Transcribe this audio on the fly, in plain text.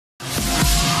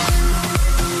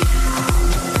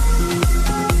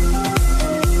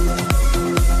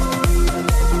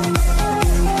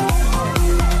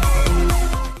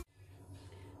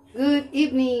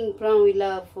we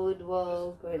love food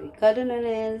world, Ricardo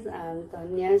Nunes,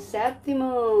 Antonia,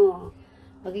 septimo.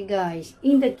 Okay guys,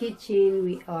 in the kitchen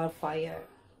we are fire.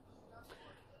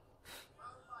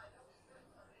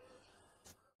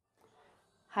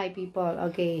 Hi people,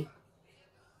 okay.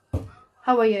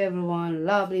 How are you everyone?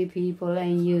 Lovely people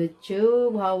and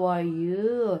YouTube, how are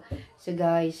you? So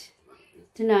guys,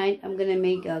 tonight I'm gonna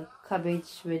make a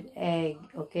cabbage with egg.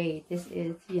 Okay, this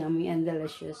is yummy and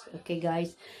delicious. Okay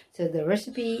guys, so the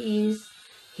recipe is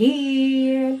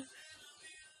here.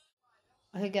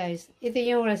 Okay guys, ito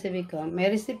yung recipe ko. My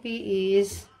recipe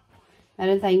is,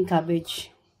 meron tayong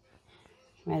cabbage,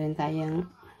 meron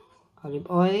tayong olive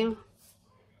oil,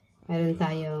 meron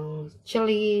tayong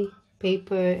chili,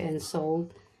 pepper, and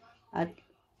salt, at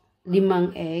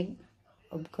 5 egg.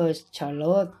 Of course,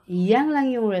 charlotte. Yan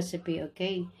lang yung recipe,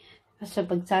 okay? So,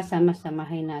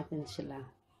 pagsasama-samahin natin sila.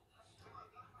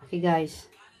 Okay,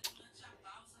 guys.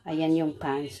 Ayan yung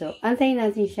pan. So, antayin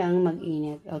natin siyang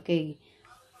mag-init. Okay.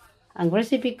 Ang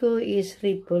recipe ko is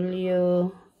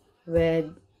repolyo with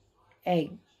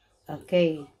egg.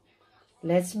 Okay.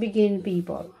 Let's begin,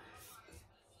 people.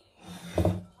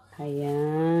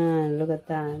 Ayan. Look at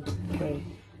that. Okay.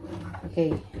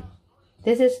 Okay.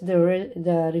 This is the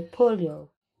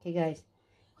repolyo. Okay guys.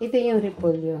 Ito yung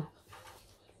repolyo.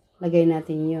 Lagay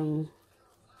natin yung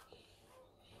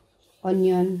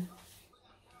onion.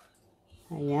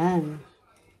 Ayan.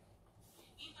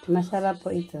 Masarap po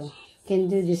ito. You can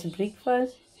do this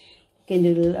breakfast. You can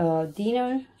do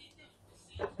dinner.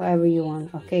 Whatever you want.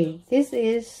 Okay. This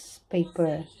is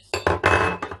pepper.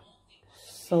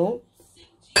 Salt.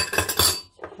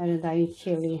 Meron tayong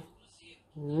chili.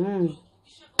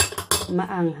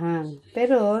 Maanghang.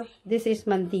 Pero, this is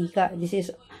mantika. This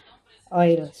is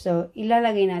oil. So,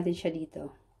 ilalagay natin siya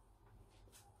dito.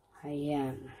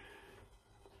 Ayan.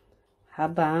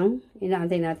 Habang,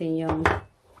 inaantay natin yung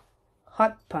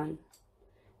hot pan.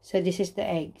 So, this is the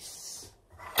eggs.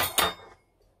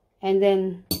 And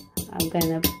then, I'm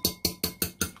gonna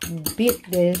beat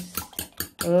this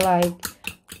like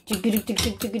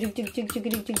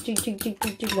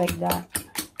like that.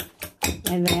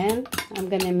 And then I'm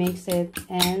gonna mix it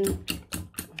and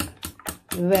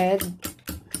with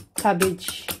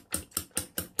cabbage.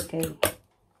 Okay.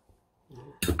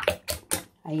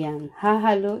 Ayan.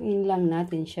 Hahaluin lang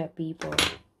natin siya, people.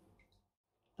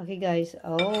 Okay, guys.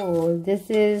 Oh,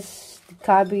 this is the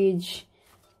cabbage,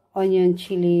 onion,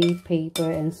 chili,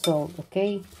 pepper, and salt.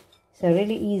 Okay. So,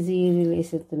 really easy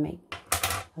to make.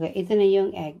 Okay, ito na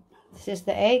yung egg. This is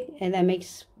the egg, and I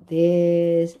mix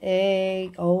this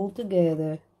egg all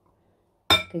together.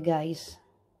 Okay, guys.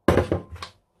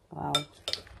 Wow.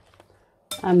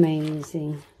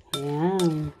 Amazing.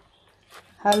 Ayan.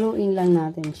 Haluin lang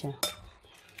natin siya.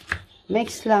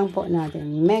 Mix lang po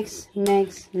natin. Mix,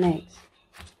 mix, mix.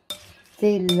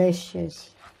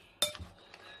 Delicious.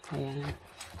 Ayan.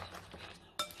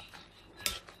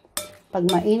 Pag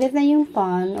mainit na yung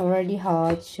pan, already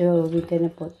hot, so we're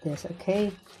gonna put this,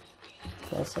 okay?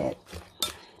 That's it.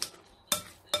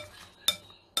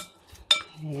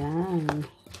 Ayan.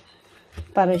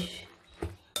 Para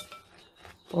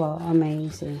wow,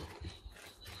 amazing.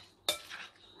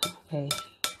 Okay.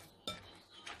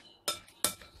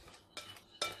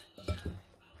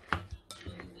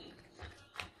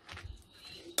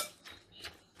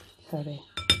 Sorry.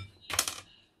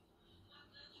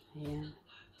 Ayan.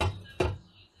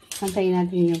 Antayin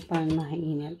natin yung pan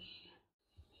mainit.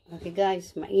 Okay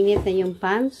guys, mainit na yung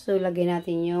pan. So, lagay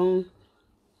natin yung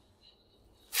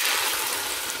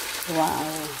wow.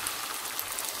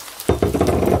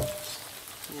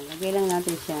 Ayan, lagay lang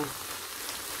natin siya.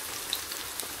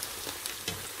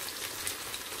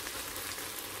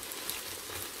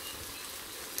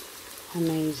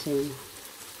 Amazing.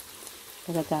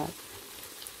 Look at that.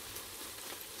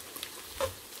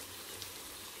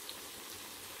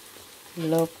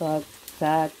 Look at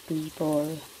that, people.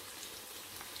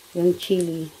 Yung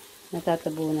chili,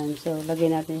 natatabunan. So, lagay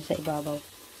natin sa ibabaw.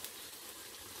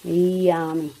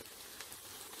 Yummy.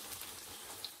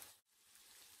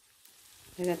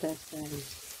 Look at that, guys.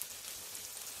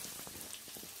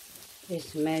 It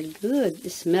smells good.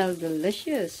 It smells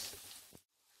delicious.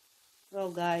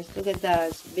 Oh, guys, look at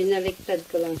that. Binaliktad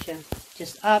ko lang siya.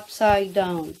 Just upside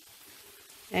down.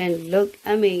 And look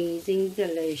amazing,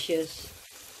 delicious.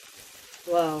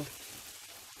 Wow.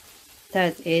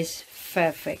 That is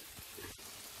perfect.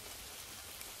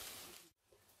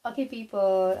 Okay,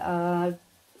 people.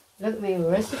 Look, my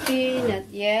recipe, not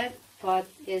yet, but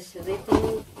it's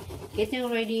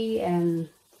getting ready and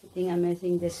getting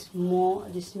amazing. The smell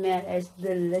is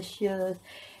delicious.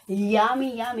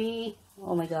 Yummy, yummy.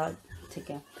 Oh my god.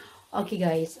 Okay. Okay,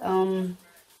 guys.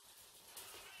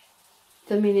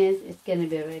 2 minutes, it's gonna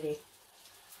be ready.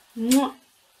 Mwah!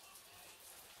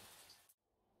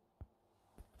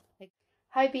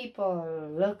 Hi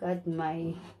people, look at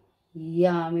my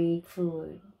yummy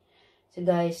food. So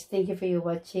guys, thank you for your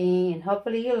watching, and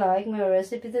hopefully you like my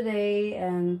recipe today.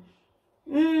 And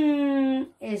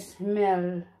it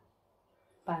smells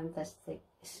fantastic.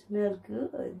 It smells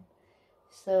good.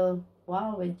 So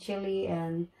wow, with chili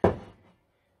and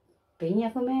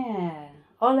piña comer.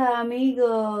 Hola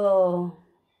amigo,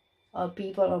 or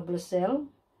people of Brazil.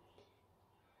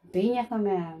 Piña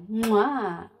comer.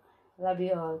 Mwah! Love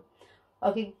you all.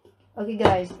 Okay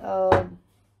guys,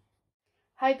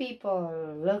 hi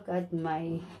people, look at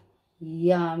my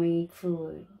yummy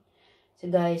food. So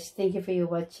guys, thank you for your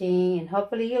watching, and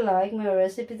hopefully you like my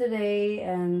recipe today.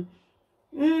 And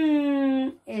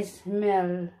it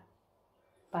smells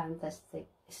fantastic.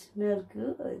 It smells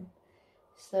good.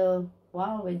 So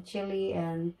wow, with chili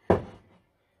and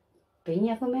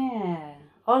piña comer.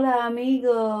 Hola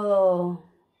amigo,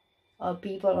 or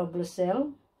people of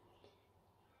Brazil.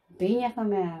 Piña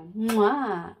comer.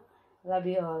 Mwah! Love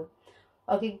you all.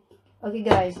 Okay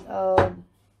guys,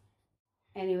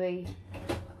 anyway,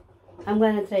 I'm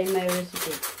gonna try my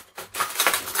recipe.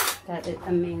 That is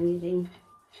amazing.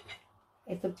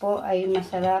 Ito po ay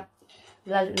masarap,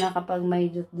 lalo na kapag may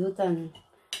dut-dutan.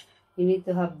 You need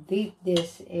to have deep.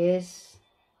 This is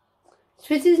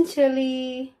sweet and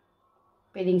chili,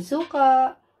 pwedeng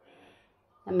suka,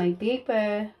 na may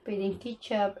pepper, pwedeng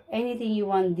ketchup, anything you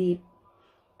want deep.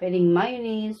 Pwedeng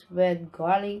mayonnaise with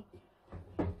garlic.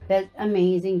 That's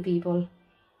amazing, people.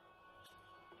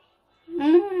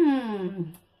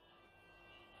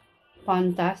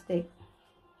 Fantastic.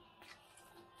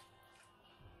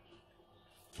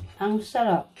 Ang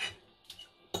sarap.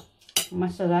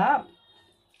 Masarap.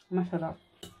 Masarap.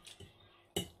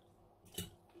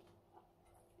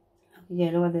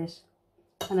 Okay, look at this.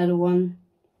 Another one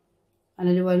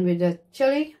with the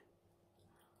chili.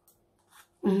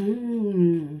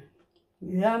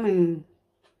 Yummy.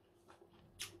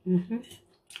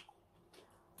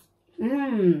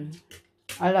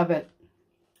 I love it.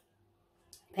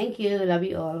 Thank you. Love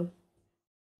you all.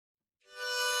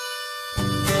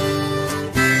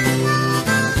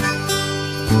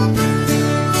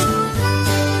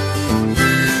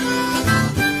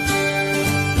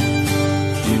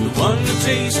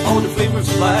 Taste all the flavors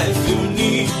of life you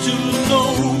need to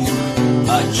know.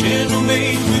 A channel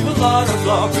made with a lot of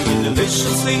love, bringing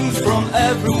delicious things from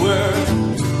everywhere.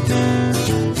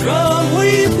 Come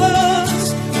with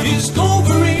us,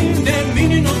 discovering the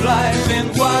meaning of life,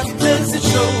 and what does it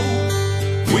show?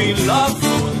 We love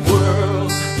food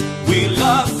world. We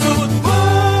love food world.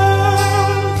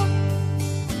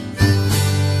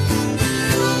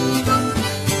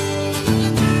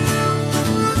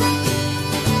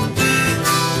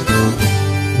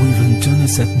 Antonia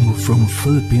septimo from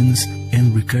Philippines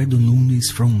and Ricardo Nunes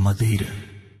from Madeira.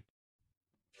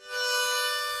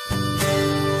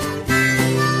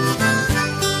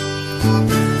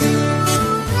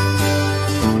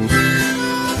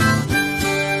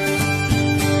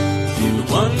 If you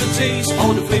want to taste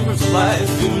all the flavors of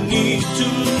life, you need to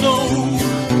know.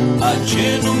 A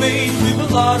channel made with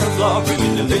a lot of love,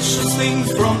 bringing delicious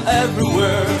things from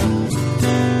everywhere.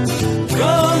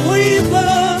 Come with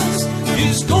us,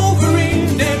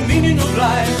 discovering the meaning of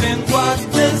life, and what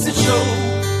does it show?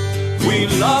 We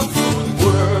love food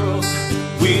world.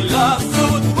 We love food.